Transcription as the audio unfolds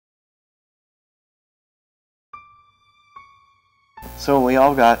So we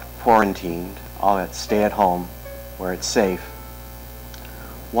all got quarantined, all got stay at home where it's safe.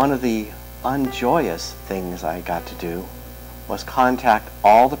 One of the unjoyous things I got to do was contact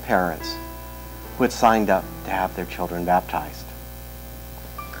all the parents who had signed up to have their children baptized.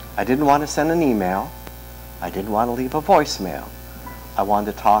 I didn't want to send an email. I didn't want to leave a voicemail. I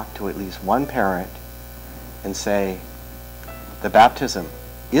wanted to talk to at least one parent and say, the baptism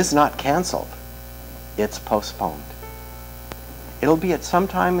is not canceled. It's postponed. It'll be at some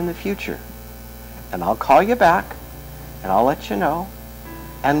time in the future. And I'll call you back and I'll let you know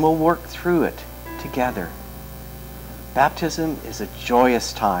and we'll work through it together. Baptism is a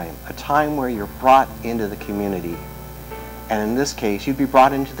joyous time, a time where you're brought into the community. And in this case, you'd be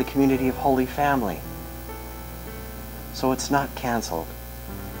brought into the community of Holy Family. So it's not canceled,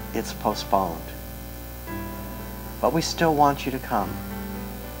 it's postponed. But we still want you to come.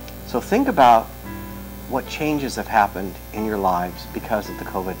 So think about what changes have happened in your lives because of the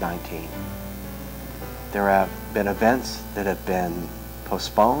COVID-19. There have been events that have been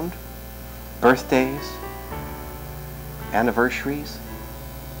postponed, birthdays, anniversaries,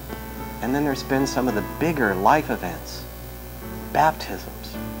 and then there's been some of the bigger life events,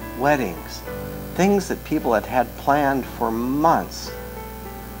 baptisms, weddings, things that people had planned for months.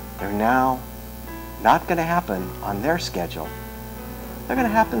 They're now not going to happen on their schedule. They're going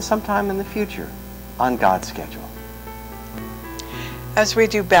to happen sometime in the future on God's schedule. As we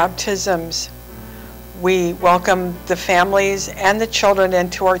do baptisms, we welcome the families and the children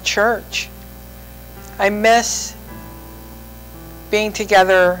into our church. I miss being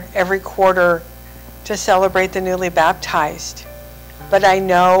together every quarter to celebrate the newly baptized. But I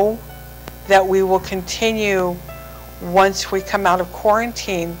know that we will continue once we come out of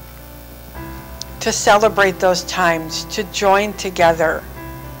quarantine to celebrate those times, to join together.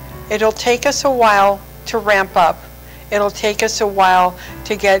 It'll take us a while to ramp up. It'll take us a while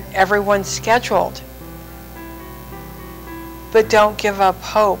to get everyone scheduled. But don't give up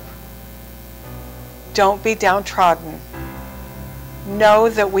hope. Don't be downtrodden. Know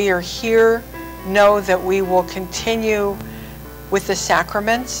that we are here. Know that we will continue with the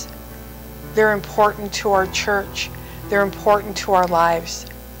sacraments. They're important to our church. They're important to our lives.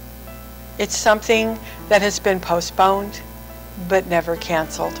 It's something that has been postponed, but never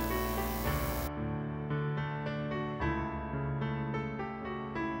canceled.